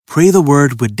Pray the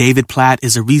Word with David Platt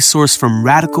is a resource from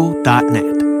Radical.net.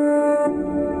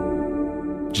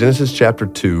 Genesis chapter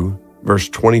 2, verse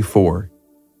 24.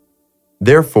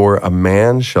 Therefore a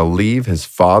man shall leave his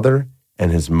father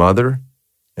and his mother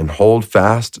and hold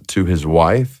fast to his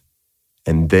wife,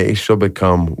 and they shall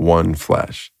become one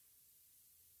flesh.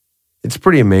 It's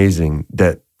pretty amazing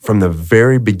that from the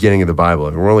very beginning of the Bible,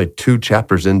 and we're only 2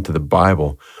 chapters into the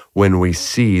Bible, when we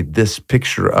see this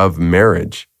picture of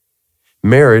marriage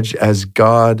as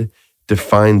God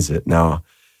defines it. Now,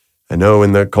 I know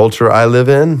in the culture I live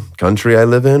in, country I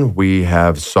live in, we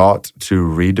have sought to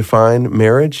redefine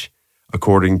marriage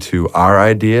according to our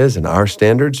ideas and our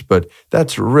standards, but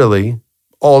that's really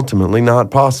ultimately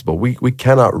not possible. We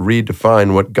cannot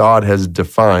redefine what God has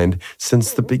defined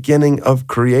since the beginning of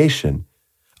creation.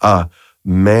 A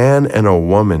man and a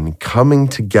woman coming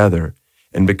together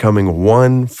and becoming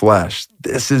one flesh.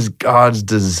 This is God's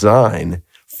design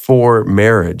for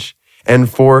marriage and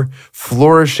for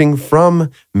flourishing from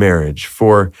marriage,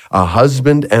 for a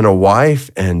husband and a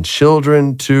wife and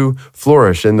children to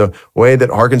flourish in the way that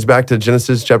harkens back to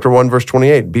Genesis chapter 1, verse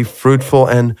 28, be fruitful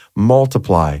and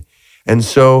multiply. And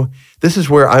so this is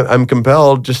where I'm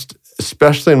compelled, just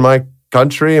especially in my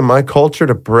country and my culture,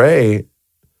 to pray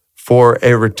for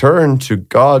a return to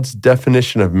God's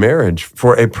definition of marriage,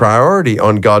 for a priority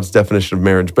on God's definition of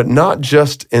marriage, but not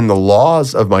just in the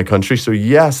laws of my country. So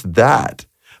yes, that,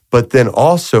 but then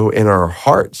also in our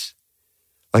hearts.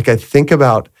 Like I think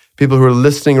about people who are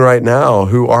listening right now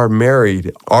who are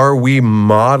married. Are we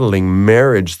modeling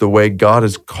marriage the way God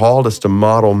has called us to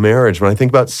model marriage? When I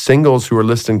think about singles who are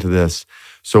listening to this,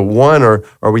 so 1,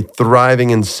 are we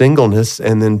thriving in singleness?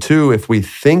 And then 2, if we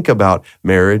think about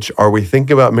marriage, are we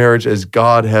thinking about marriage as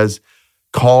God has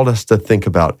called us to think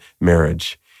about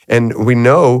marriage? And we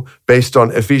know, based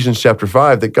on Ephesians chapter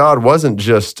 5, that God wasn't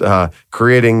just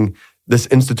creating this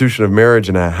institution of marriage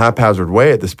in a haphazard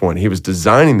way at this point. He was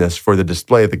designing this for the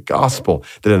display of the gospel,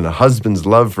 that in a husband's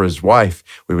love for his wife,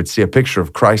 we would see a picture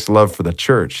of Christ's love for the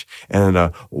church. And in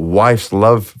a wife's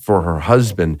love for her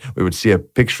husband, we would see a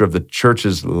picture of the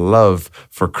church's love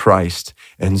for Christ.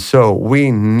 And so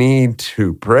we need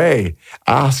to pray,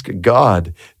 ask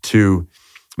God to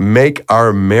make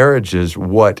our marriages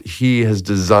what He has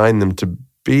designed them to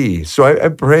be. So I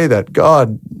pray that,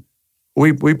 God,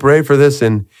 we pray for this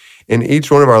in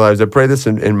each one of our lives. I pray this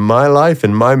in my life,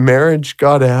 in my marriage.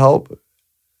 God, help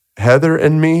Heather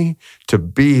and me to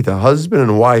be the husband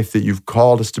and wife that you've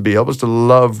called us to be. Help us to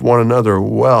love one another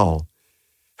well.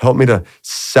 Help me to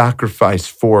sacrifice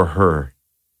for her.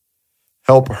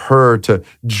 Help her to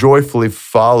joyfully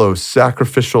follow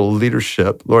sacrificial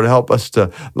leadership. Lord, help us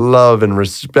to love and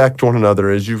respect one another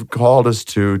as you've called us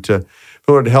to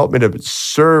Lord, help me to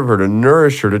serve her, to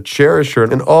nourish her, to cherish her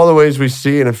in all the ways we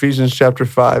see in Ephesians chapter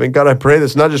 5. And God, I pray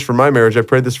this not just for my marriage, I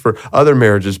pray this for other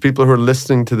marriages, people who are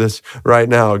listening to this right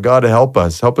now. God, help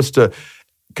us to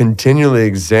continually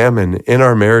examine in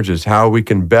our marriages how we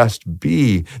can best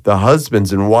be the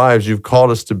husbands and wives you've called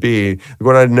us to be.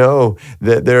 Lord, I know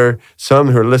that there are some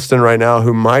who are listening right now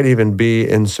who might even be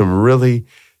in some really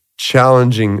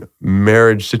challenging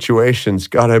marriage situations.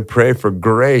 God, I pray for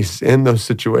grace in those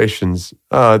situations.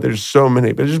 There's so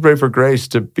many, but just pray for grace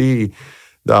to be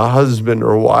the husband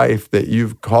or wife that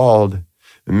you've called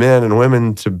men and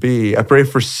women to be. I pray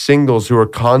for singles who are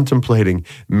contemplating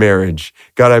marriage.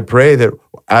 God, I pray that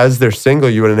as they're single,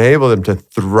 you would enable them to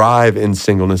thrive in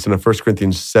singleness in a 1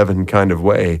 Corinthians 7 kind of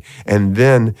way. And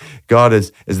then, God,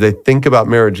 as they think about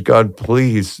marriage, God,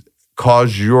 please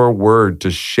cause your word to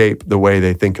shape the way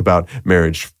they think about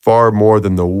marriage far more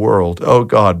than the world. Oh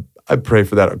God, I pray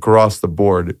for that across the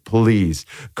board. Please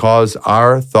cause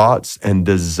our thoughts and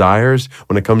desires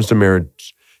when it comes to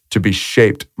marriage to be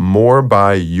shaped more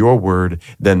by your word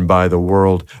than by the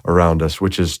world around us,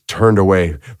 which is turned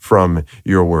away from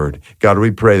your word. God,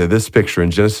 we pray that this picture in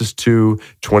Genesis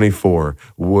 2:24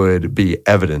 would be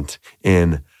evident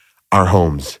in our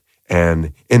homes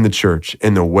and in the church,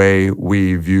 in the way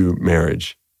we view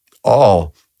marriage.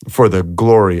 All for the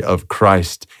glory of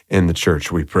Christ in the church,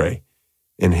 we pray.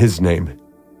 In His name,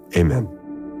 amen.